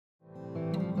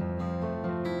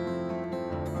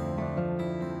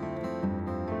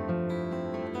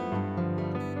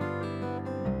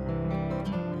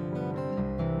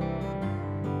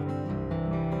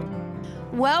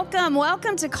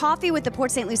Welcome to Coffee with the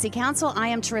Port St. Lucie Council. I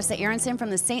am Teresa Aronson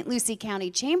from the St. Lucie County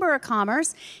Chamber of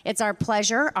Commerce. It's our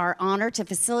pleasure, our honor to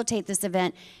facilitate this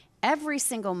event every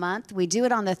single month. We do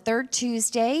it on the third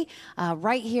Tuesday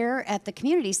right here at the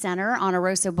Community Center on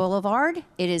Oroso Boulevard.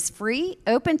 It is free,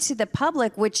 open to the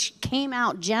public, which came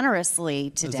out generously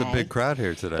today. There's a big crowd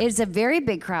here today. It's a very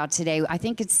big crowd today. I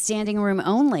think it's standing room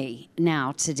only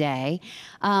now today.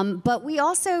 But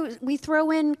we throw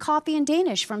in coffee and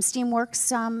Danish from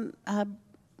Steamworks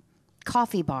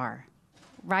coffee bar.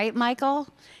 Right, Michael?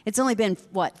 It's only been,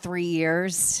 what, 3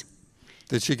 years?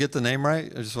 Did she get the name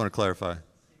right? I just want to clarify.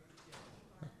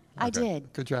 I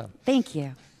did. Good job. Thank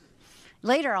you.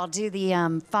 Later, I'll do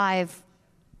the 5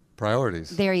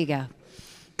 priorities. There you go.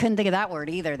 Couldn't think of that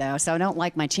word either, though, so I don't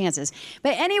like my chances.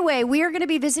 But anyway, we are going to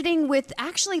be visiting with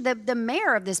actually the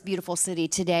mayor of this beautiful city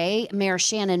today, Mayor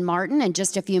Shannon Martin, in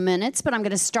just a few minutes. But I'm going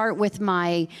to start with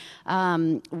my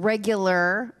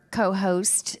regular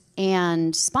co-host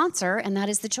and sponsor, and that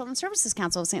is the Children's Services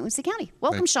Council of St. Lucie County.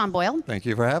 Welcome, Sean Boyle. Thank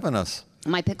you for having us.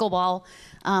 My pickleball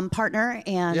partner.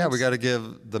 And yeah, we got to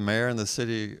give the mayor and the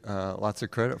city lots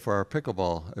of credit for our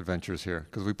pickleball adventures here,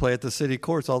 because we play at the city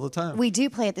courts all the time. We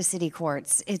do play at the city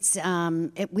courts. It's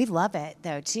we love it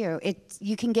though too.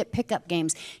 You can get pickup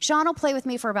games. Sean will play with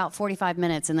me for about 45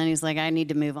 minutes, and then he's like, I need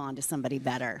to move on to somebody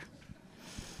better.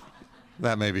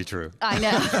 That may be true. I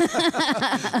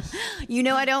know. You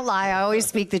know I don't lie. I always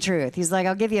speak the truth. He's like,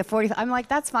 I'll give you a 45. I'm like,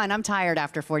 that's fine. I'm tired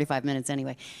after 45 minutes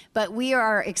anyway. But we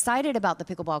are excited about the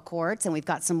pickleball courts, and we've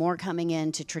got some more coming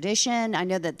into tradition. I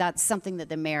know that that's something that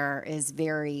the mayor is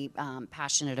very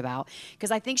passionate about,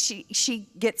 because I think she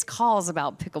gets calls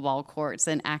about pickleball courts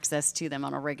and access to them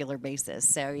on a regular basis.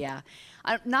 So, yeah.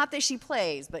 Not that she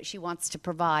plays, but she wants to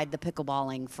provide the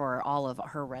pickleballing for all of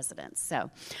her residents.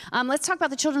 So let's talk about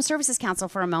the Children's Services Council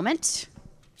for a moment.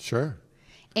 Sure.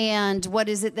 And what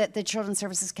is it that the Children's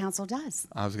Services Council does?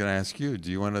 I was going to ask you, do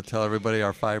you want to tell everybody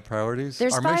our 5 priorities?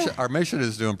 Our mission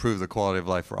is to improve the quality of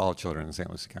life for all children in St.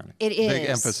 Lucie County. It is. Big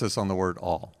emphasis on the word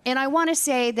all. And I want to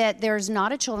say that there's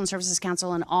not a Children's Services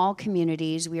Council in all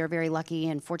communities. We are very lucky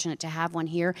and fortunate to have one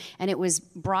here. And it was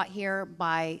brought here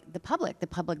by the public. The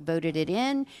public voted it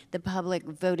in. The public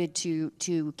voted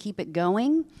to keep it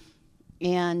going.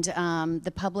 And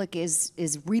the public is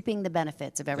reaping the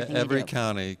benefits of everything. Every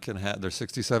county can have, there's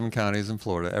 67 counties in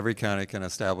Florida. Every county can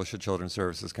establish a Children's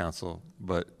Services Council.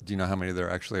 But do you know how many there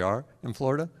actually are in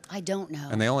Florida? I don't know.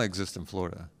 And they only exist in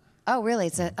Florida. Oh, really?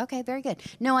 Okay, very good.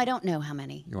 No, I don't know how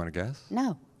many. You want to guess?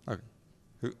 No. Okay.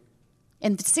 Who?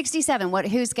 In 67,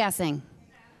 who's guessing?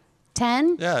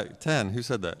 10? Yeah, 10. Who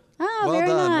said that? Oh, well very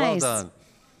done, nice. Well done.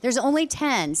 There's only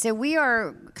 10, so we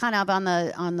are kind of on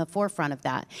the forefront of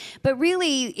that. But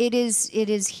really, it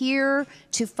is here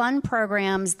to fund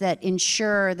programs that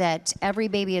ensure that every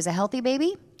baby is a healthy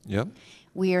baby. Yep.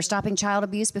 We are stopping child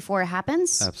abuse before it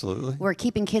happens. Absolutely. We're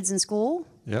keeping kids in school.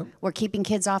 Yep. We're keeping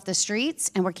kids off the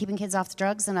streets, and we're keeping kids off the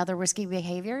drugs and other risky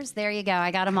behaviors. There you go. I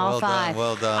got them all 5.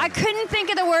 Well done. I couldn't think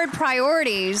of the word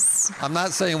priorities. I'm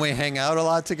not saying we hang out a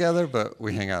lot together, but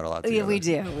we hang out a lot together.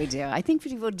 Yeah, we do. I think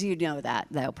people do know that,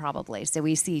 though, probably. So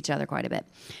we see each other quite a bit.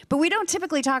 But we don't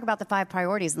typically talk about the 5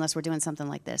 priorities unless we're doing something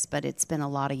like this, but it's been a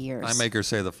lot of years. I make her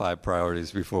say the 5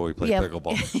 priorities before we play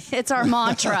pickleball. It's our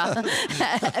mantra.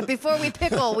 Before we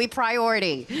pickle, we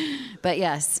priority. But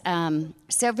yes,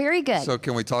 so very good. So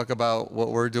can we talk about what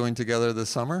we're doing together this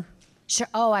summer? Sure.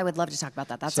 Oh, I would love to talk about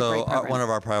that. That's a great program. So one of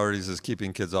our priorities is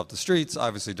keeping kids off the streets.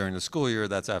 Obviously, during the school year,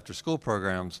 that's after school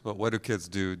programs. But what do kids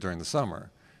do during the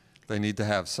summer? They need to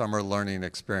have summer learning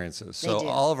experiences. So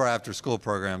all of our after-school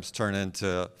programs turn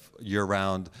into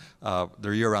year-round,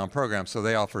 they're year-round programs. So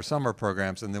they offer summer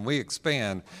programs, and then we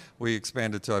expanded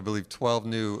to, I believe, 12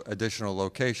 new additional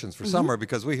locations for summer,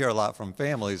 because we hear a lot from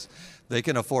families. They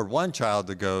can afford one child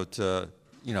to go to,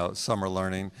 summer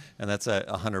learning, and that's at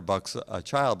 $100 a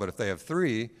child. But if they have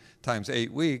 3 times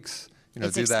 8 weeks,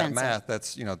 do that math.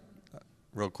 That's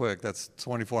real quick, that's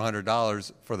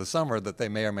 $2,400 for the summer that they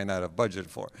may or may not have budgeted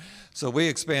for. So we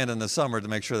expand in the summer to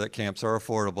make sure that camps are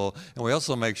affordable, and we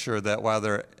also make sure that while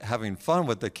they're having fun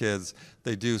with the kids,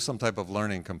 they do some type of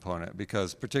learning component,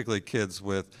 because particularly kids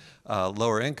with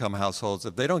lower income households,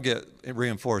 if they don't get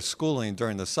reinforced schooling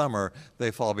during the summer,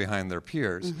 they fall behind their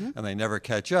peers, and they never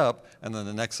catch up, and then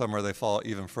the next summer they fall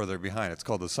even further behind. It's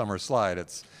called the summer slide.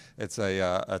 It's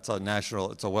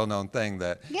a well-known thing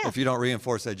that if you don't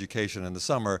reinforce education in the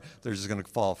summer, they're just going to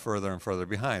fall further and further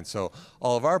behind. So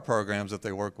all of our programs, if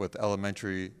they work with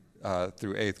elementary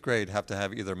through 8th grade, have to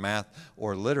have either math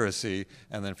or literacy,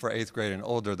 and then for 8th grade and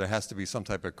older, there has to be some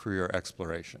type of career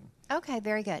exploration. Okay,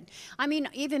 very good. I mean,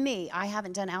 even me, I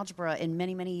haven't done algebra in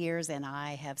many, many years, and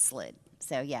I have slid.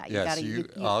 So yeah, Yes, you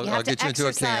I'll have get to you into a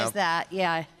exercise camp. that.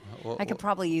 Yeah, I could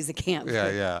probably use a camp.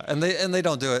 Yeah. And they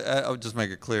don't do it. I'll just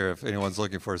make it clear if anyone's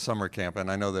looking for a summer camp, and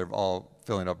I know they're all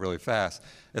filling up really fast.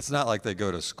 It's not like they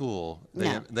go to school.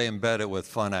 They embed it with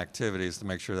fun activities to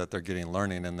make sure that they're getting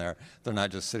learning in there. They're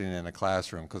not just sitting in a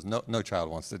classroom, because no child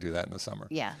wants to do that in the summer.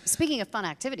 Yeah. Speaking of fun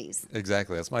activities.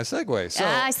 Exactly. That's my segue. So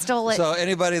I stole it. So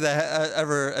anybody that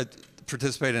ever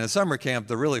participate in a summer camp,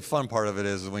 the really fun part of it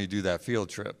is when you do that field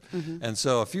trip. And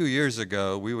so a few years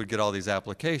ago, we would get all these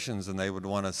applications, and they would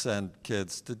want to send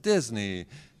kids to Disney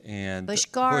and Busch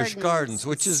Gardens,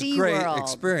 which is Sea great World.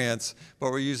 experience,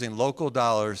 but we're using local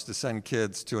dollars to send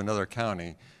kids to another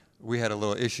county. We had a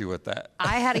little issue with that.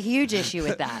 I had a huge issue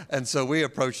with that. And so we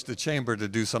approached the chamber to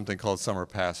do something called Summer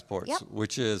Passports, Yep.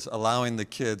 which is allowing the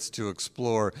kids to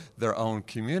explore their own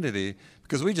community.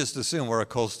 Because we just assume we're a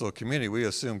coastal community. We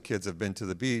assume kids have been to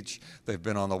the beach, they've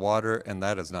been on the water, and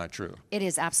that is not true. It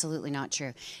is absolutely not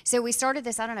true. So we started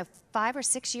this, I don't know, 5 or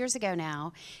 6 years ago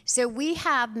now. So we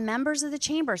have members of the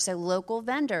chamber, so local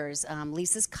vendors,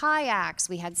 Lisa's Kayaks,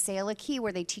 we had Sail a Key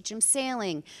where they teach them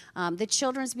sailing, the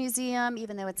Children's Museum,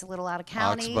 even though it's a little out of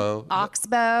county.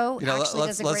 Oxbow actually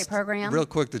does a great program. Real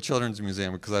quick, the Children's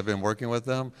Museum, because I've been working with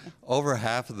them, over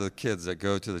half of the kids that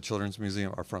go to the Children's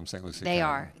Museum are from St. Lucie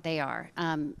County. They are.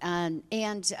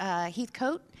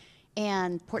 Heathcote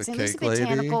and Port The St. Lucie Cake Lady.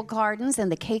 Botanical Gardens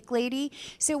and the Cake Lady.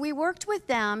 So we worked with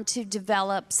them to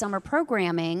develop summer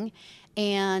programming,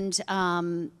 and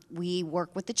we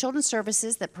work with the Children's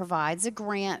Services that provides a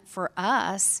grant for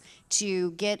us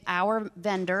to get our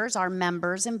vendors, our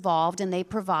members involved, and they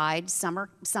provide summer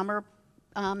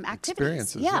activities.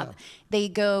 Experiences, yeah. They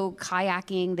go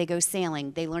kayaking, they go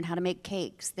sailing, they learn how to make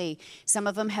cakes. Some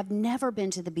of them have never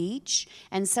been to the beach,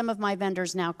 and some of my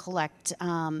vendors now collect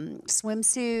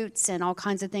swimsuits and all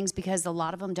kinds of things because a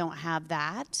lot of them don't have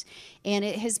that. And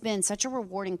it has been such a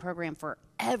rewarding program for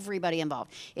everybody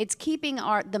involved. It's keeping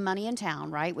the money in town,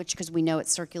 right? Which, because we know it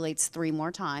circulates 3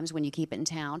 more times when you keep it in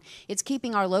town. It's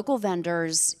keeping our local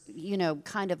vendors,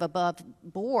 kind of above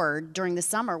board during the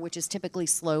summer, which is typically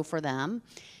slow for them.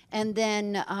 And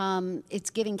then it's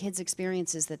giving kids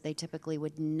experiences that they typically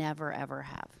would never, ever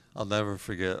have. I'll never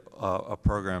forget a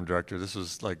program director. This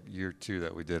was like year 2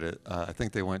 that we did it. I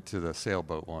think they went to the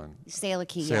sailboat one. Sail a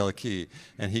Key. Sail a Key.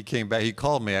 And he came back. He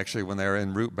called me actually when they were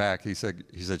en route back. He said,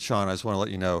 Sean, I just want to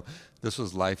let you know this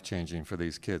was life-changing for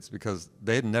these kids because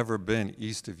they had never been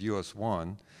east of US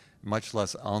 1, much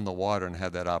less on the water, and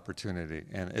had that opportunity.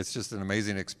 And it's just an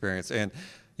amazing experience. And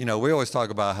we always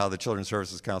talk about how the Children's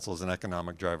Services Council is an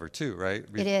economic driver too, right?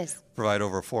 It is. Provide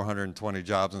over 420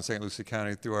 jobs in St. Lucie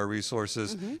County through our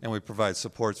resources, and we provide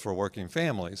supports for working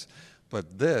families.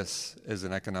 But this is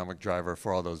an economic driver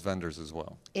for all those vendors as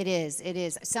well. It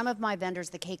is. Some of my vendors,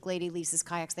 the Cake Lady, Lisa's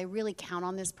Kayaks, they really count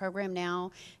on this program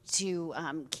now to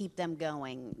keep them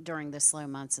going during the slow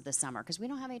months of the summer, because we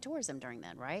don't have any tourism during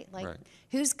then, right? Right.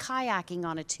 Who's kayaking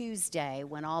on a Tuesday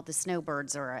when all the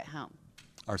snowbirds are at home?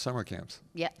 Our summer camps.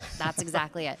 Yep, that's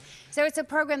exactly it. So it's a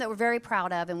program that we're very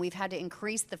proud of, and we've had to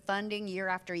increase the funding year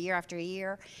after year after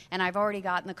year. And I've already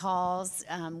gotten the calls.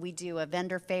 We do a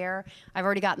vendor fair. I've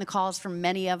already gotten the calls from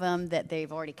many of them that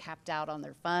they've already capped out on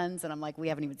their funds. And I'm like, we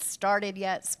haven't even started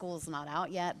yet. School's not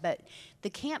out yet. But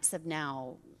the camps have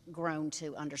now grown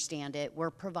to understand it. We're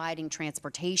providing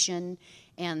transportation,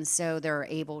 and so they're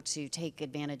able to take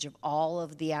advantage of all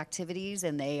of the activities,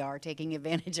 and they are taking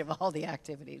advantage of all the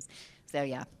activities. So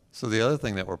yeah. So the other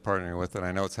thing that we're partnering with, and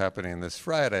I know it's happening this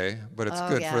Friday, but it's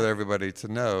good for everybody to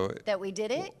know. That we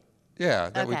did it? Yeah,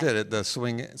 that we did it, the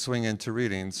swing into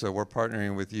reading. So we're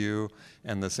partnering with you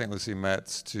and the St. Lucie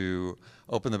Mets to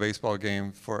open the baseball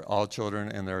game for all children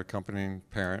and their accompanying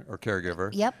parent or caregiver.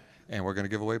 Yep. And we're going to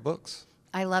give away books.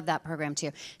 I love that program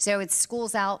too. So it's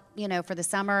school's out, for the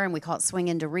summer, and we call it Swing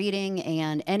into Reading,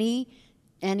 and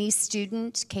any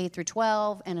student, K through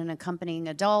 12, and an accompanying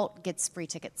adult gets free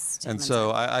tickets to And so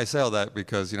I say all that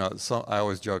because, I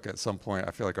always joke at some point,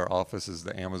 I feel like our office is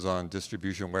the Amazon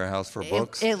distribution warehouse for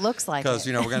books. It looks like it. Because,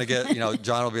 we're going to get,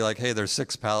 John will be like, hey, there's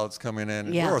 6 pallets coming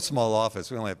in. Yeah. We're a small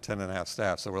office. We only have 10 and a half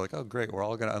staff. So we're like, oh, great. We're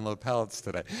all going to unload pallets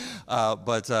today.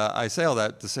 But I say all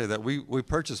that to say that we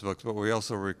purchase books, but we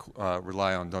also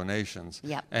rely on donations.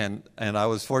 Yep. And I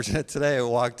was fortunate today. I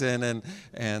walked in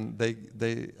and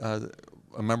they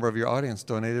a member of your audience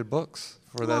donated books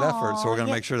for that effort. So we're going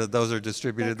to make sure that those are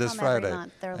distributed this Friday. Every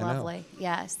month. They're lovely.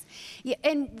 Yes. Yeah,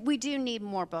 and we do need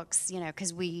more books,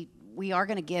 because we are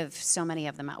going to give so many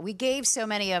of them out. We gave so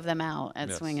many of them out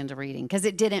at Swing into Reading because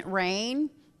it didn't rain.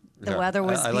 The weather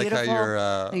was beautiful. I like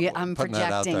how you're I'm putting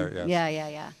projecting. that out there.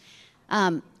 Yes.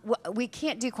 Yeah. we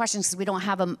can't do questions because we don't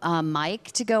have a mic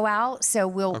to go out. So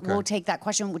we'll take that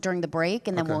question during the break,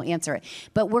 and then we'll answer it.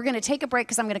 But we're going to take a break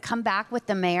because I'm going to come back with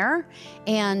the mayor,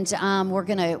 and we're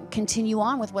going to continue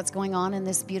on with what's going on in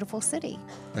this beautiful city.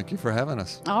 Thank you for having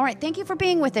us. All right. Thank you for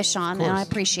being with us, Sean, and I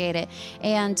appreciate it.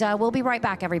 And we'll be right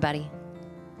back, everybody.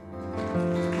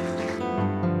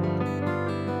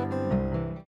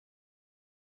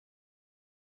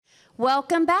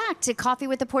 Welcome back to Coffee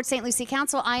with the Port St. Lucie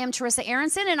Council. I am Teresa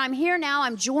Aronson, and I'm here now.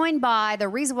 I'm joined by the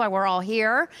reason why we're all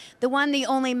here, the one, the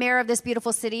only mayor of this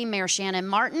beautiful city, Mayor Shannon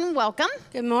Martin. Welcome.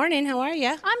 Good morning. How are you?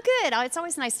 I'm good. It's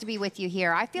always nice to be with you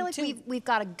here. I feel like we've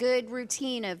got a good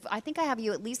routine of, I think I have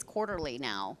you at least quarterly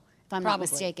now, if I'm not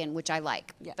mistaken, which I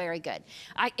like. Yeah. Very good.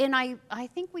 I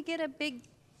think we get a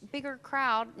bigger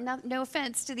crowd. No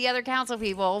offense to the other council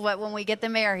people, but when we get the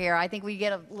mayor here, I think we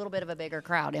get a little bit of a bigger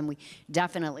crowd, and we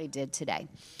definitely did today.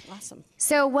 Awesome.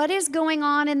 So, what is going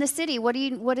on in the city? What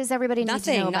does everybody need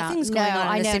to know about? Nothing's going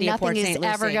on in the city of Port St. Lucie. Nothing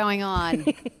is ever going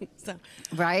on.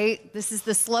 Right? This is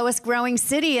the slowest growing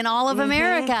city in all of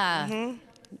America.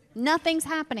 Nothing's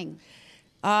happening.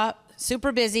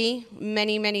 Super busy.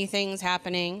 Many things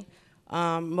happening.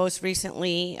 Most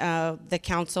recently, the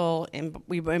council,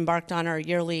 we embarked on our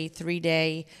yearly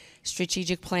 3-day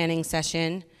strategic planning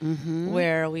session,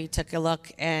 where we took a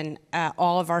look at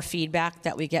all of our feedback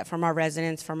that we get from our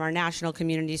residents, from our national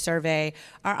community survey,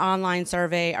 our online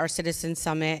survey, our citizen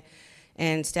summit,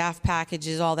 and staff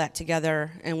packages, all that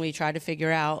together, and we try to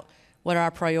figure out what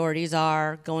our priorities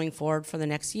are going forward for the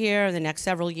next year, the next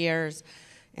several years.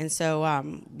 And so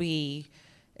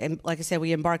like I said,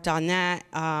 we embarked on that.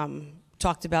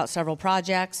 Talked about several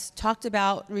projects, talked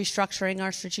about restructuring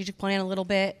our strategic plan a little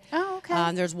bit. Oh,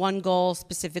 okay. There's one goal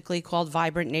specifically called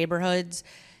Vibrant Neighborhoods,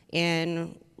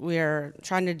 and we're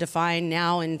trying to define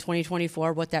now in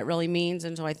 2024 what that really means,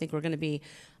 and so I think we're going to be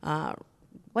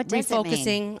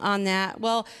refocusing on that.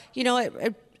 Well, you know,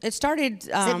 it started...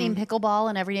 Does it mean pickleball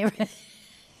in every neighborhood?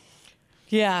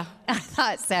 Yeah. I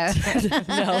thought so.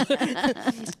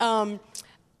 No.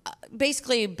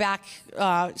 Basically, back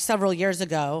several years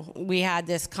ago, we had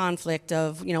this conflict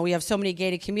of, you know, we have so many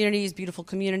gated communities, beautiful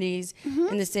communities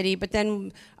in the city, but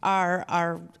then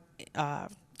our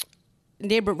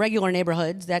regular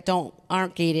neighborhoods that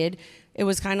aren't gated, it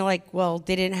was kind of like, well,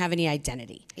 they didn't have any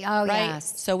identity. Oh, right?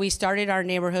 yes. So we started our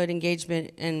neighborhood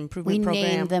engagement and improvement program. We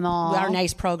named them all. Our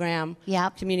NICE program.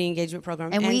 Yep. Community engagement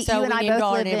program. And so you and I named both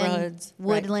all our live neighborhoods. in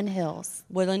Woodland Hills.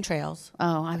 Woodland Trails.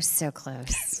 Oh, I was so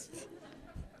close.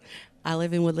 I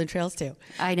live in Woodland Trails too.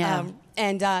 I know.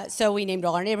 So we named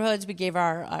all our neighborhoods. We gave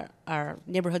our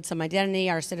neighborhood some identity,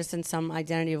 our citizens some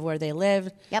identity of where they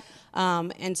lived. Yep.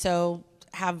 And so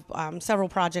have several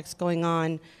projects going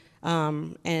on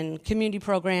and community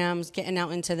programs, getting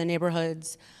out into the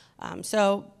neighborhoods.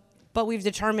 But we've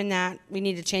determined that we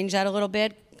need to change that a little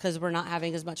bit because we're not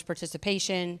having as much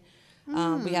participation.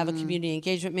 We have a community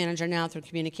engagement manager now through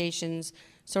communications.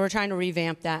 So we're trying to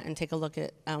revamp that and take a look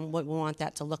at what we want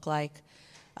that to look like.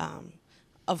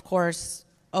 Of course,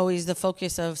 always the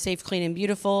focus of safe, clean, and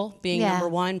beautiful being number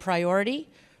one priority.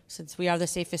 Since we are the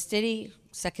safest city,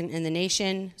 second in the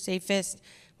nation, safest,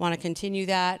 want to continue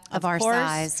that. Of our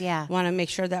size, yeah. Want to make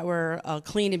sure that we're a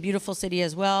clean and beautiful city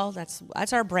as well.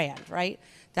 That's our brand, right?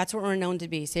 That's what we're known to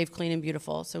be, safe, clean, and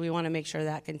beautiful. So we want to make sure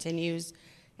that continues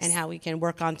and how we can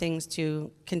work on things to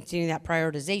continue that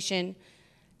prioritization.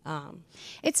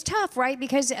 It's tough, right?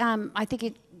 Because I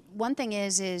think one thing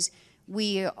is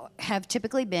we have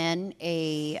typically been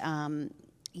a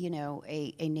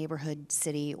neighborhood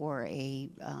city or a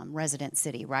resident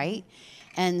city, right?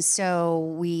 And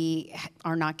so we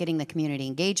are not getting the community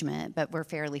engagement, but we're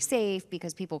fairly safe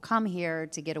because people come here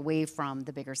to get away from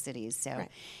the bigger cities.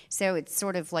 So it's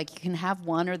sort of like you can have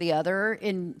one or the other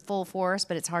in full force,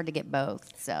 but it's hard to get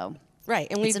both. So. Right,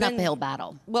 and it's an uphill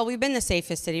battle. Well, we've been the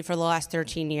safest city for the last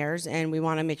 13 years, and we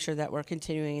want to make sure that we're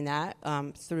continuing that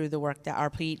through the work that our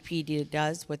PD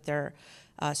does with their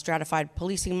stratified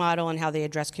policing model and how they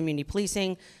address community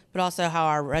policing, but also how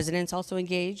our residents also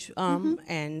engage.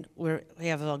 And we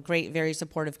have a great, very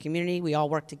supportive community. We all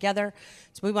work together,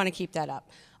 so we want to keep that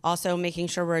up. Also, making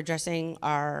sure we're addressing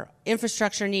our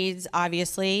infrastructure needs.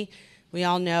 Obviously, we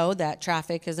all know that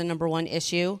traffic is a #1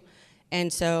 issue.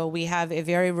 And so we have a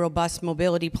very robust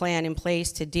mobility plan in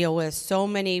place to deal with so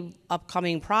many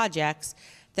upcoming projects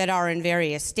that are in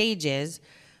various stages.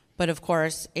 But of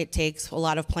course, it takes a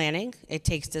lot of planning. It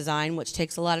takes design, which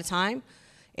takes a lot of time.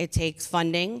 It takes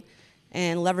funding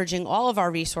and leveraging all of our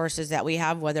resources that we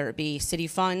have, whether it be city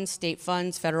funds, state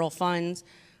funds, federal funds,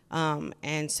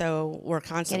 And so we're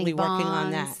constantly working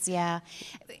on that. Yeah.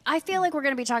 I feel like we're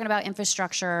going to be talking about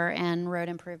infrastructure and road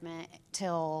improvement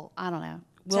till, I don't know,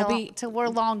 till we're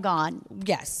long gone.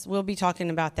 Yes, we'll be talking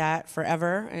about that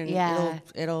forever, and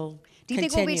it'll Do you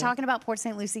think we'll be talking about Port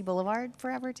St. Lucie Boulevard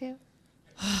forever too?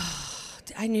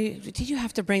 I knew. Did you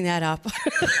have to bring that up?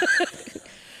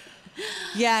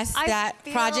 Yes, that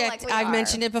project. Like I've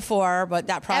mentioned it before, but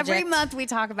that project. Every month we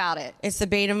talk about it. It's the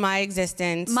bane of my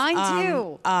existence. Mine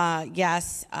too.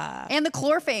 Yes. And the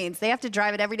chlorphanes. They have to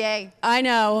drive it every day. I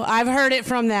know. I've heard it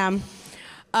from them.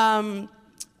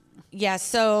 Yes.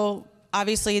 So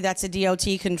obviously that's a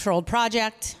DOT-controlled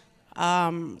project.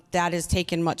 That has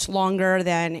taken much longer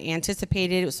than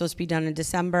anticipated. It was supposed to be done in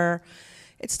December.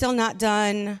 It's still not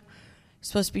done. It's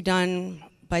supposed to be done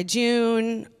by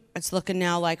June. It's looking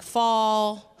now like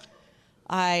fall.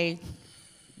 I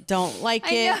don't like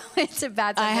it. I know, it's a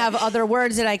bad subject. I have other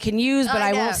words that I can use, but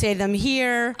I won't say them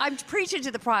here. I'm preaching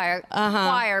to the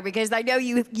choir because I know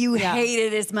you hate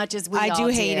it as much as we all do. I do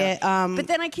hate it. But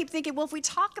then I keep thinking, well, if we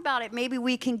talk about it, maybe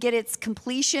we can get its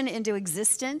completion into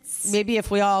existence. Maybe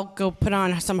if we all go put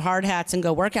on some hard hats and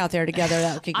go work out there together,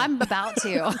 that could. I'm about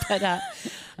to. But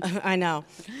I know.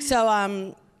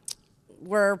 So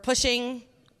we're pushing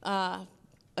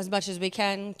as much as we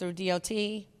can through DOT.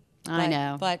 I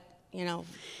know. But, you know,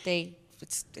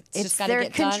 it's just got to their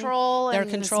get control. done. Their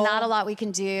And control. There's not a lot we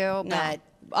can do. No. But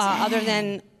other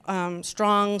than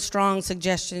strong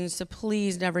suggestions to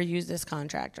please never use this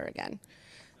contractor again.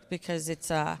 Because it's...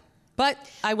 But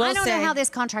I will say... I don't know how this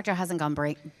contractor hasn't gone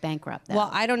bankrupt, though. Well,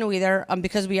 I don't know either,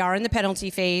 because we are in the penalty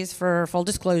phase for full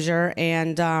disclosure,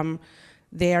 and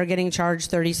they are getting charged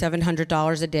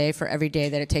 $3,700 a day for every day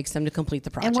that it takes them to complete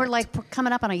the project. And we're like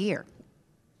coming up on a year.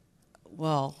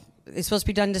 Well, it's supposed to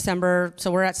be done in December, so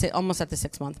we're at almost at the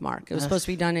 6-month mark. It was supposed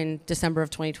to be done in December of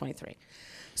 2023.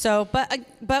 So,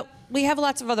 but we have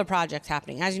lots of other projects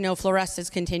happening. As you know, Florest is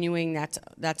continuing.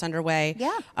 That's underway.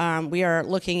 Yeah. We are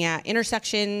looking at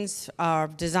intersections,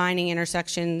 designing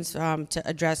intersections to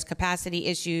address capacity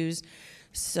issues.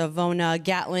 Savona,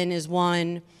 Gatlin is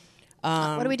one.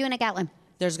 What are we doing at Gatlin?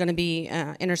 There's going to be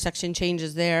intersection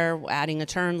changes there, adding a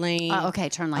turn lane. Oh, okay,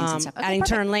 turn lanes and stuff. Okay, adding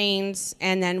perfect. turn lanes,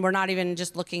 and then we're not even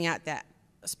just looking at that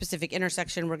specific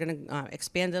intersection. We're going to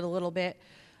expand it a little bit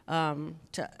on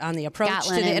the approach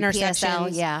Gatlin to the and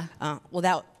intersections. PSL, yeah. Well,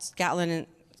 that's Gatlin,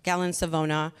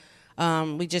 Savona.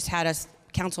 We just had a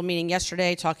council meeting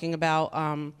yesterday talking about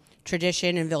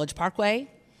Tradition and Village Parkway.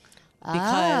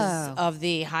 Because of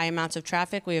the high amounts of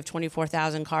traffic, we have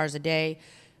 24,000 cars a day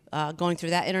going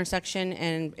through that intersection,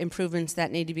 and improvements that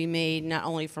need to be made not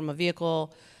only from a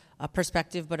vehicle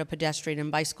perspective, but a pedestrian and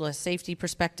bicyclist safety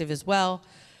perspective as well.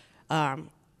 Yeah,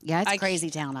 it's crazy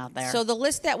town out there. So the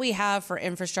list that we have for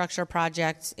infrastructure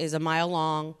projects is a mile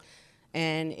long,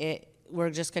 and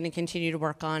we're just going to continue to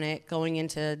work on it, going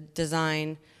into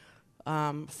design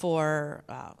for,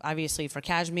 obviously, for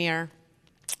Kashmir.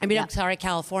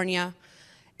 California.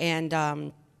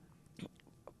 And...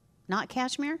 Not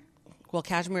Kashmir? Well,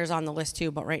 Kashmir is on the list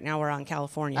too, but right now we're on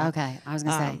California. Okay, I was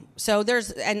going to say. So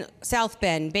and South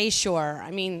Bend,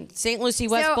 Bayshore, St. Lucie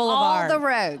West Boulevard. All the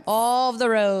roads. All of the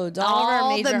roads. All of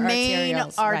our major the main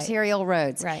arterials. arterial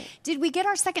roads. Right. Did we get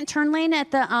our second turn lane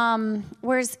at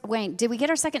the, did we get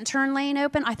our second turn lane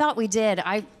open? I thought we did.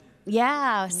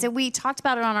 Yeah, so we talked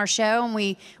about it on our show, and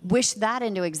we wished that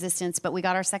into existence, but we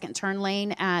got our second turn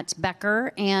lane at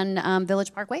Becker and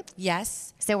Village Parkway.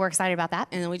 Yes. So we're excited about that.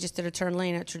 And then we just did a turn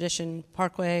lane at Tradition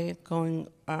Parkway going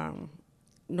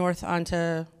north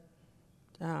onto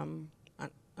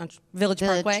Village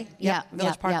Parkway. Yeah,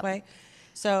 Village Parkway. Yep.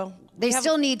 So they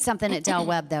still need something at Del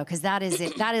Webb, though, because that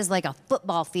is like a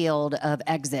football field of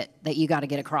exit that you got to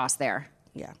get across there.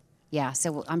 Yeah. Yeah,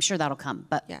 so I'm sure that'll come.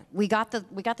 But yeah. we got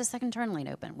the second turn lane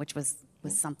open, which was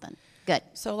something. Good.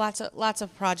 So lots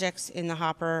of projects in the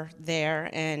hopper there,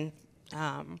 and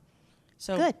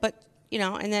so good. But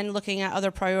and then looking at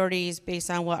other priorities based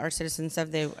on what our citizens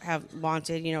they have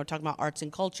wanted. Talking about arts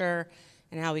and culture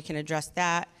and how we can address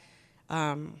that.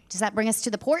 Does that bring us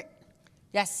to the port?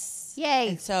 Yes. Yay.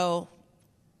 And so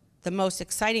the most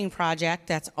exciting project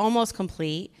that's almost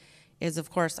complete is,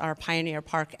 of course, our Pioneer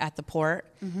Park at the port.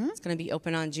 Mm-hmm. It's going to be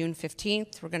open on June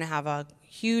 15th. We're going to have a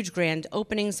huge grand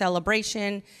opening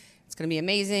celebration. It's going to be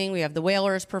amazing. We have the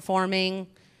Whalers performing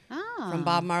from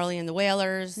Bob Marley and the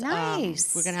Whalers.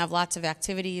 Nice. We're going to have lots of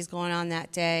activities going on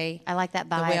that day. I like that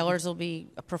vibe. The Whalers will be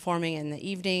performing in the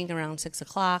evening around 6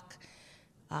 o'clock.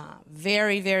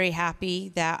 Very, very happy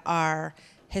that our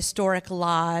historic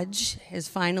lodge is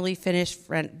finally finished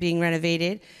being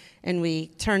renovated. And we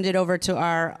turned it over to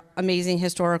our amazing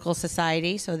historical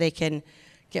society so they can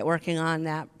get working on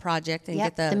that project and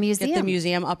Yep, get the museum.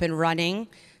 museum up and running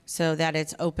so that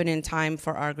it's open in time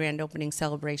for our grand opening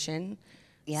celebration.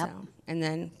 Yep. So, and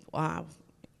then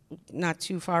not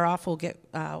too far off, we'll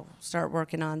start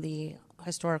working on the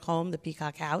historic home, the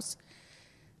Peacock House.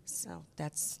 So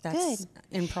that's Good.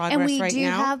 in progress And we right do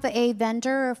now. have a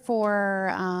vendor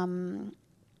for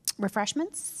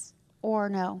refreshments, or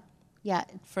no? Yeah,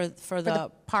 for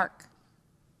the park.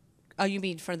 Oh, you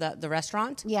mean for the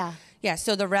restaurant? Yeah. Yeah,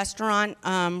 so the restaurant,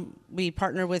 we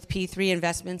partner with P3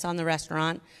 Investments on the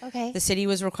restaurant. Okay. The city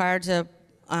was required to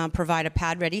provide a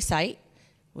pad-ready site,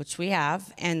 which we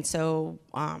have, and so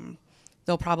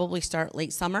they'll probably start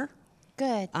late summer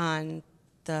Good. on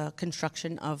the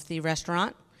construction of the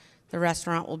restaurant. The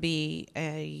restaurant will be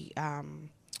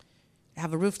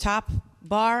have a rooftop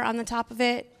bar on the top of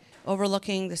it,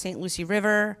 overlooking the St. Lucie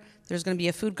River. There's going to be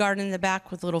a food garden in the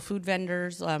back with little food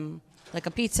vendors, like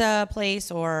a pizza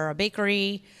place or a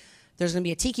bakery. There's going to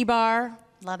be a tiki bar.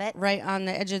 Love it. Right on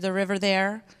the edge of the river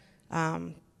there.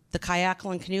 The kayak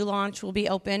and canoe launch will be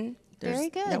open. Very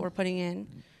good. That we're putting in.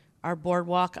 Our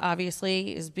boardwalk,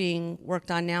 obviously, is being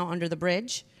worked on now under the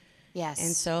bridge. Yes.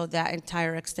 And so that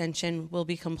entire extension will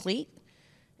be complete.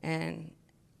 And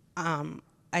I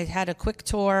had a quick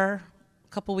tour a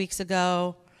couple weeks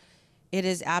ago. It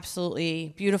is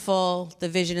absolutely beautiful. The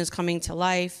vision is coming to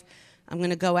life. I'm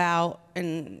going to go out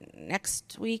and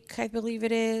next week, I believe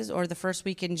it is, or the first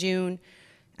week in June,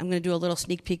 I'm going to do a little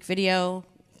sneak peek video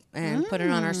and put it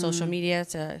on our social media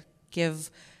to give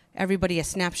everybody a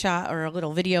snapshot or a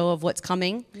little video of what's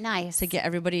coming. Nice. To get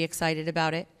everybody excited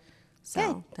about it.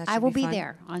 So Good. that I should will be fun.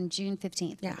 there on June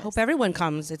 15th. Yeah, for hope this. everyone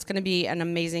comes. It's going to be an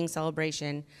amazing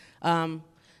celebration.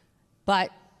 But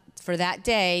for that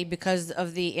day, because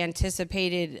of the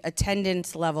anticipated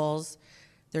attendance levels,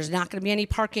 there's not going to be any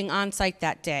parking on site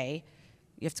that day.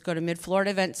 You have to go to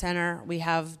Mid-Florida Event Center. We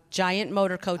have giant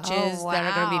motor coaches Oh, that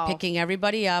are going to wow. be picking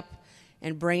everybody up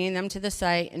and bringing them to the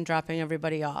site and dropping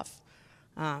everybody off.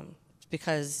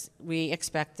 Because we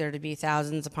expect there to be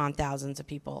thousands upon thousands of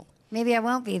people. Maybe I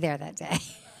won't be there that day.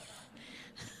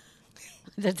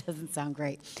 That doesn't sound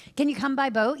great. Can you come by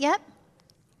boat yet?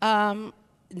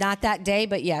 Not that day,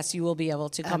 but yes, you will be able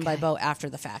to come by Okay. boat after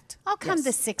the fact. I'll come Yes.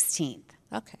 the 16th.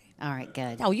 Okay. All right,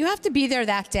 good. No, you have to be there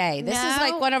that day. This is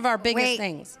like No, one of our biggest wait.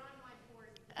 things.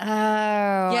 Oh,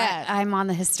 Yeah. I'm on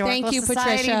the Historical Thank you,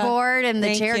 Society Patricia. board, and the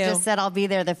Thank chair you. just said I'll be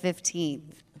there the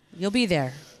 15th. You'll be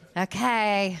there.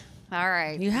 Okay. All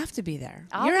right. You have to be there.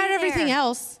 I'll You're be at everything there.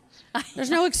 else. There's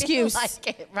no excuse. I feel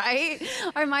like it, right?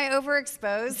 Am I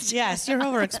overexposed? Yes, you're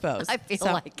overexposed. I feel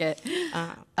So, like it.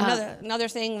 Another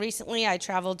thing, recently I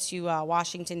traveled to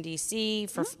Washington, D.C.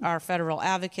 for our federal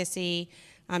advocacy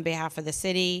on behalf of the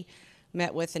city,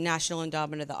 met with the National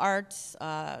Endowment of the Arts,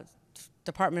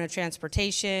 Department of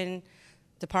Transportation,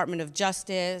 Department of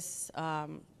Justice,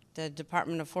 the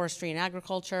Department of Forestry and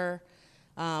Agriculture.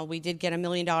 We did get a $1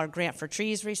 million grant for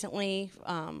trees recently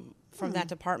from that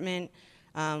department.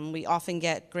 We often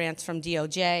get grants from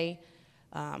DOJ.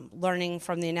 Learning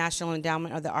from the National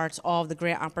Endowment of the Arts all of the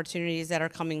grant opportunities that are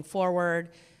coming forward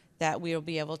that we will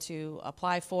be able to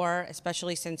apply for,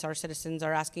 especially since our citizens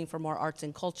are asking for more arts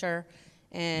and culture.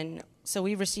 And so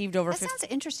we received over That 50.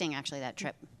 sounds interesting, actually, that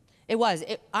trip. It was.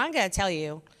 I'm going to tell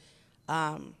you,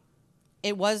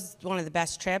 it was one of the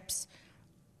best trips.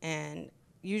 And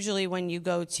usually when you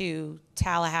go to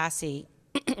Tallahassee,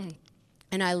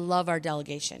 and I love our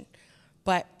delegation,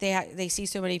 but they see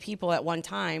so many people at one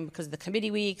time because of the committee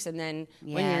weeks, and then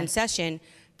when you're in Yes. session,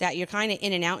 that you're kind of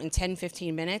in and out in 10,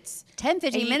 15 minutes. 10,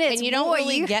 15 And minutes? And you don't Boy,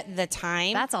 really you- get the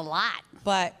time. That's a lot.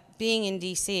 But being in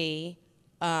D.C.,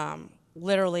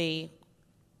 literally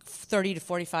 30 to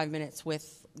 45 minutes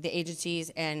with the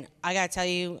agencies. And I got to tell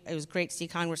you, it was great to see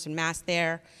Congressman Mast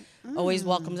there. Always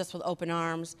welcomes us with open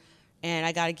arms. And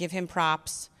I got to give him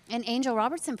props. And Angel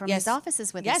Robertson from his office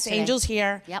is with us Yes, today. Angel's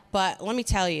here. Yep. But let me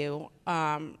tell you,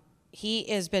 he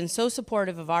has been so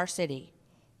supportive of our city.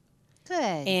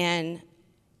 Good. And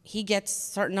he gets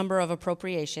a certain number of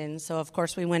appropriations. So, of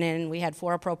course, we went in, we had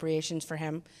 4 appropriations for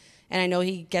him. And I know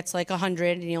he gets like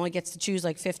 100, and he only gets to choose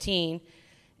like 15.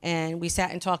 And we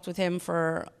sat and talked with him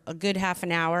for a good half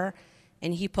an hour,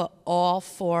 and he put all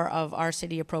 4 of our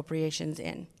city appropriations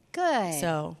in. Good.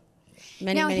 So,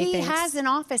 many now, he thanks. has an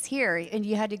office here, and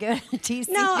you had to go to DC.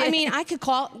 No, I mean, I could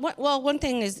call. Well, one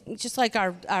thing is just like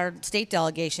our state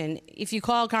delegation. If you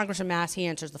call Congressman Mast, he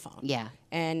answers the phone. Yeah.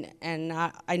 And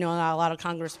I know not a lot of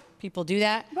Congress people do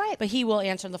that. Right. But he will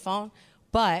answer the phone.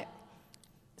 But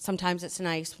sometimes it's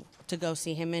nice to go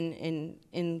see him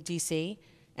in D.C.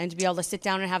 and to be able to sit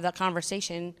down and have that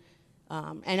conversation.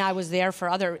 And I was there for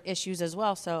other issues as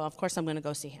well, so of course I'm going to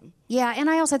go see him. Yeah, and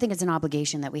I also think it's an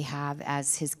obligation that we have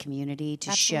as his community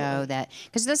to show that,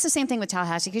 because that's the same thing with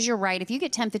Tallahassee, because you're right, if you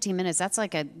get 10, 15 minutes, that's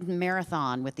like a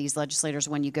marathon with these legislators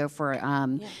when you go for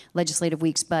legislative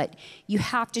weeks, but you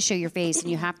have to show your face and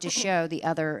you have to show the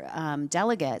other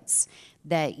delegates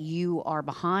that you are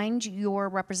behind your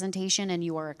representation and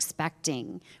you are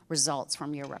expecting results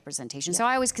from your representation. So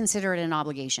I always consider it an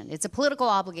obligation. It's a political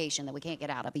obligation that we can't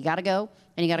get out of. You got to go,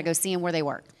 and you got to go see them where they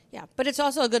work. Yeah, but it's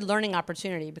also a good learning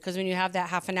opportunity, because when you have that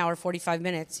half an hour, 45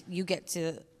 minutes, you get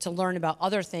to learn about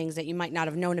other things that you might not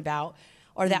have known about,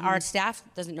 or that our staff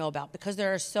doesn't know about, because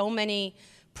there are so many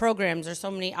programs, there's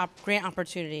so many grant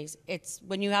opportunities. It's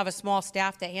when you have a small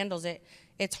staff that handles it,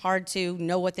 it's hard to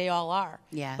know what they all are.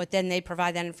 Yeah. But then they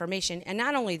provide that information. And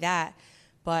not only that,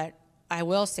 but I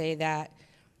will say that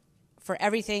for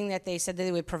everything that they said that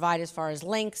they would provide as far as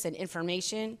links and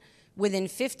information, within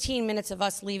 15 minutes of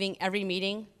us leaving every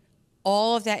meeting,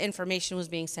 all of that information was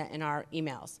being sent in our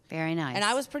emails. Very nice. And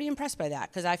I was pretty impressed by that,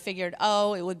 because I figured,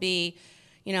 oh, it would be,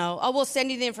 you know, oh, we'll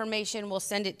send you the information, we'll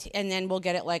send it, and then we'll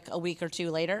get it like a week or two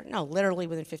later. No, literally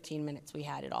within 15 minutes we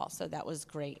had it all. So that was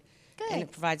great. Good. And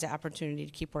it provides an opportunity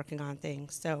to keep working on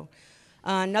things. So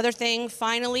another thing,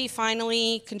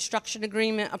 finally, construction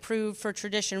agreement approved for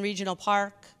Tradition Regional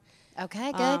Park.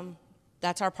 Okay, good.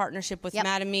 That's our partnership with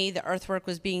Mattamy. The earthwork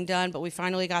was being done, but we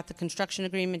finally got the construction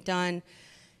agreement done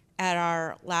at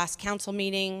our last council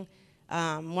meeting.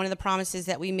 One of the promises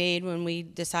that we made when we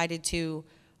decided to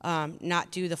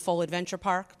not do the full adventure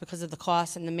park because of the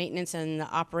cost and the maintenance and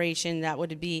the operation, that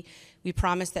would be, we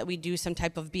promised that we'd do some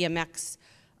type of BMX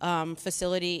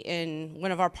facility in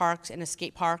one of our parks and a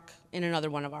skate park in another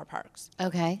one of our parks.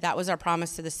 Okay. That was our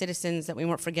promise to the citizens, that we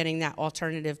weren't forgetting that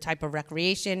alternative type of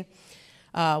recreation.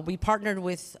 We partnered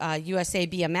with USA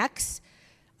BMX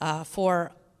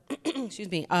for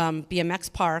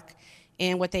BMX park,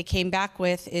 and what they came back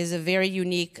with is a very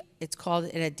unique, it's called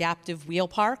an adaptive wheel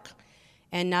park.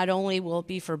 And not only will it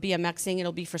be for BMXing,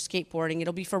 it'll be for skateboarding,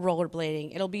 it'll be for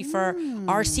rollerblading, it'll be for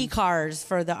RC cars,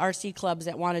 for the RC clubs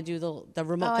that want to do the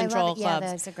remote control clubs. Yeah,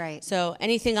 that's a great. So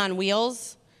anything on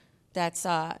wheels that's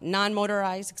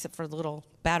non-motorized, except for the little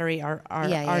battery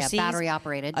RCs, battery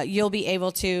operated. you'll be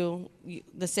able to,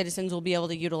 the citizens will be able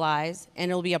to utilize,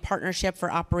 and it'll be a partnership for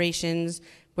operations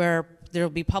where there'll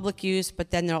be public use,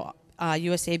 but then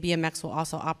USA BMX will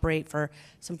also operate for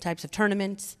some types of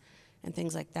tournaments and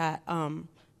things like that.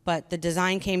 But the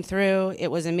design came through. It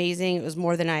was amazing. It was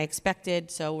more than I expected,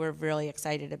 so we're really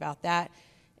excited about that.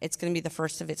 It's going to be the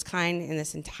first of its kind in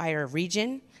this entire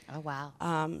region. Oh, wow.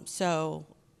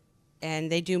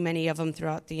 And they do many of them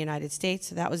throughout the United States,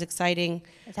 so that was exciting.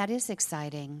 That is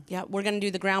exciting. Yeah, we're going to do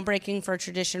the groundbreaking for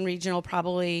Tradition Regional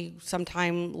probably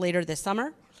sometime later this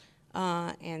summer,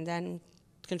 and then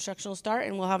construction will start,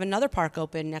 and we'll have another park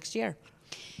open next year.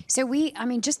 So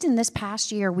just in this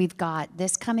past year, we've got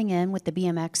this coming in with the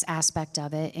BMX aspect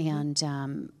of it,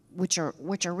 and which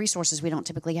are resources we don't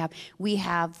typically have. We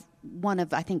have one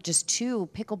of, I think, just 2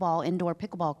 indoor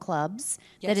pickleball clubs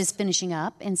that is finishing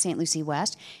up in St. Lucie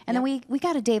West. And then we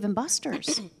got a Dave &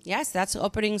 Buster's. Yes, that's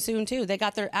opening soon, too. They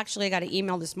got I got an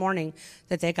email this morning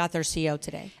that they got their CO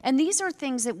today. And these are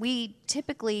things that we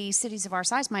typically, cities of our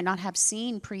size, might not have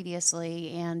seen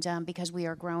previously. And because we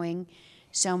are growing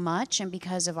so much and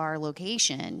because of our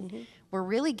location, we're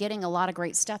really getting a lot of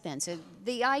great stuff in. So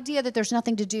the idea that there's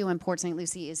nothing to do in Port St.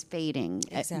 Lucie is fading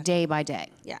day by day.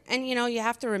 Yeah, and you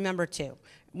have to remember too,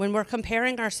 when we're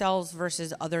comparing ourselves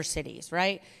versus other cities,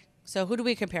 right? So who do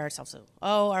we compare ourselves to?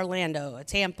 Oh, Orlando,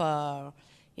 Tampa,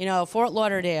 Fort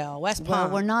Lauderdale, West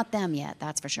Palm. Well, we're not them yet,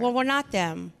 that's for sure. Well, we're not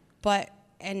them, but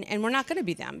and we're not going to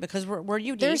be them because we're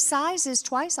unique. Their size is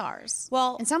twice ours.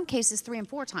 Well, in some cases 3 and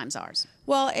 4 times ours.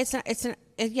 Well,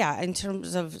 in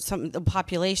terms of the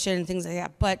population and things like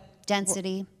that, but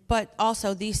density. But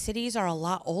also, these cities are a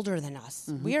lot older than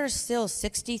us. We are still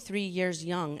 63 years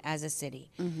young as a city,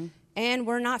 and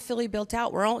we're not fully built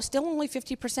out. We're still only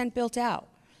 50% built out.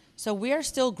 So we are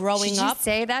still growing up. Did you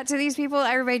say that to these people?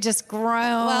 Everybody just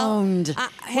groaned.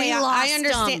 Well, I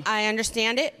understand. I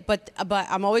understand it, but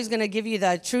I'm always going to give you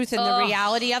the truth and the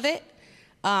reality of it.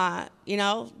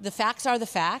 The facts are the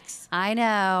facts. I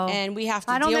know. And we have to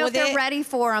deal with it. I don't know if they're ready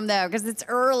for them, though, because it's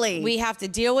early. We have to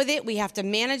deal with it. We have to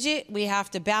manage it. We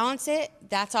have to balance it.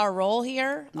 That's our role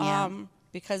here,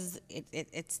 because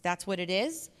that's what it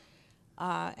is,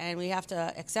 and we have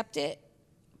to accept it.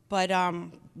 But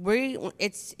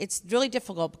it's really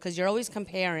difficult because you're always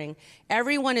comparing.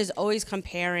 Everyone is always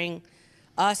comparing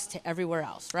us to everywhere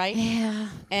else, right? Yeah.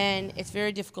 And it's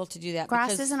very difficult to do that.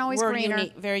 Grass isn't always greener.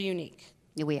 Very unique.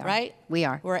 Yeah, we are. Right? We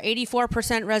are. We're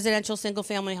 84% residential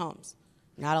single-family homes.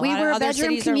 Not a We lot were of a other bedroom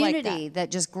cities are like community that.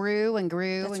 that just grew and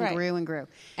grew That's and right. grew and grew.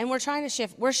 And we're trying to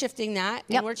shift. We're shifting that,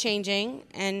 Yep. and we're changing,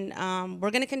 and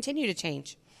we're going to continue to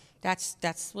change. That's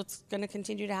what's going to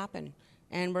continue to happen.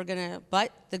 And we're going to.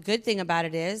 But the good thing about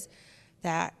it is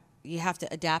that you have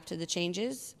to adapt to the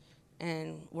changes,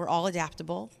 and we're all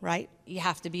adaptable, right? You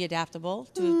have to be adaptable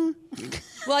to.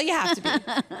 Well, you have to be.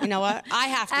 You know what? I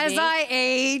have to As be. I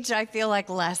age, I feel like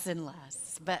less and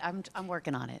less, but I'm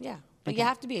working on it. Yeah, but Okay. you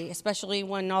have to be, especially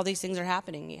when all these things are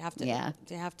happening. You have to. Yeah.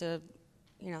 You have to.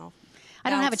 You know. I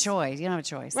don't have a balance- choice. You don't have a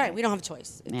choice. Right, we don't have a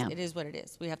choice. Yeah. It is what it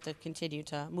is. We have to continue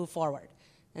to move forward,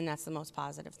 and that's the most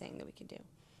positive thing that we can do.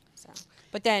 So,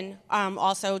 but then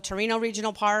also Torino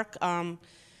Regional Park,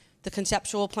 the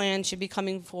conceptual plan should be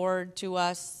coming forward to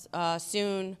us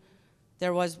soon. It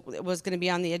was going to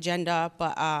be on the agenda,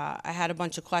 but I had a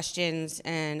bunch of questions,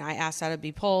 and I asked that it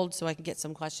be pulled so I could get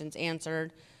some questions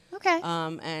answered. Okay.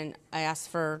 And I asked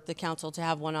for the council to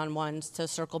have one-on-ones to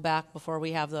circle back before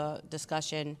we have the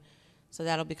discussion. So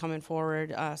that'll be coming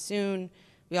forward soon.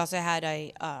 We also had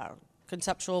a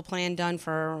conceptual plan done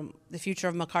for the future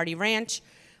of McCarty Ranch.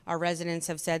 Our residents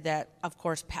have said that, of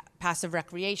course, passive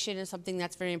recreation is something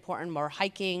that's very important. More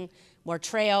hiking, more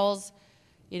trails,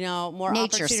 you know, more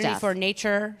Nature opportunity stuff. for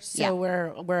nature. So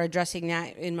Yeah. we're addressing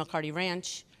that in McCarty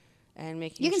Ranch and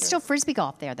making You can sure. still frisbee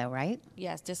golf there, though, right?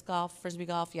 Yes, disc golf, frisbee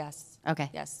golf, yes. Okay.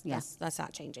 Yes, Yeah. that's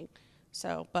not changing.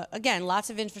 So, but again, lots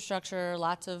of infrastructure,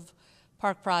 lots of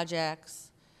park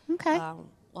projects, Okay.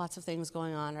 lots of things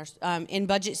going on. In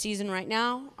budget season right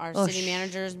now, our city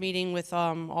manager is meeting with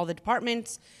all the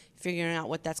departments, figuring out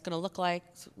what that's going to look like,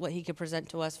 what he could present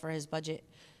to us for his budget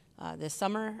this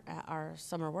summer at our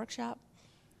summer workshop.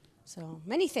 So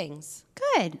many things.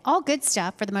 Good. All good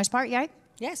stuff for the most part, yeah?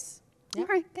 Yes. All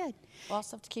right, good. All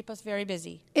stuff to keep us very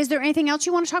busy. Is there anything else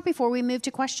you want to talk before we move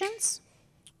to questions?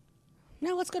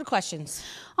 Now let's go to questions.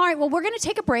 All right, well, we're going to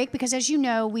take a break because, as you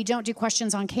know, we don't do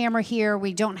questions on camera here.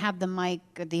 We don't have the mic,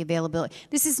 the availability.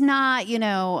 This is not, you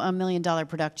know, $1 million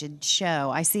production show.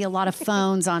 I see a lot of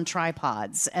phones on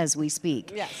tripods as we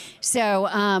speak. Yes. So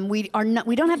we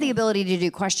don't have the ability to do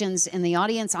questions in the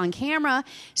audience on camera.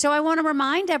 So I want to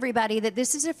remind everybody that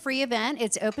this is a free event.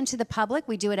 It's open to the public.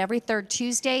 We do it every third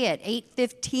Tuesday at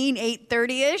 8:15,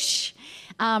 8:30-ish.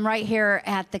 Right here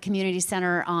at the Community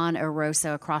Center on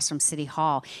Oroso across from City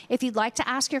Hall. If you'd like to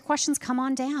ask your questions, come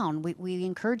on down. We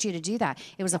encourage you to do that.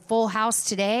 It was a full house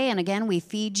today, and again, we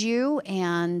feed you.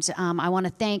 And I want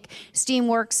to thank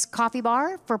Steamworks Coffee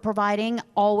Bar for providing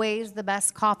always the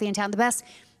best coffee in town, the best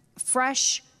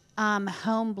fresh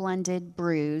home blended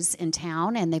brews in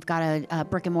town, and they've got a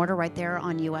brick and mortar right there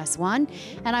on US 1.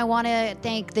 And I want to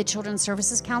thank the Children's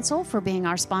Services Council for being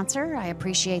our sponsor. I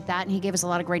appreciate that, and he gave us a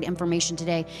lot of great information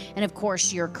today. And of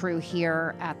course, your crew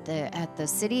here at the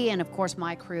city, and of course,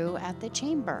 my crew at the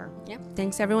chamber. Yep.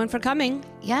 Thanks everyone for coming.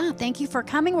 Yeah, thank you for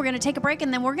coming. We're going to take a break,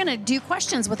 and then we're going to do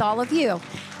questions with all of you.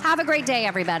 Have a great day,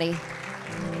 everybody.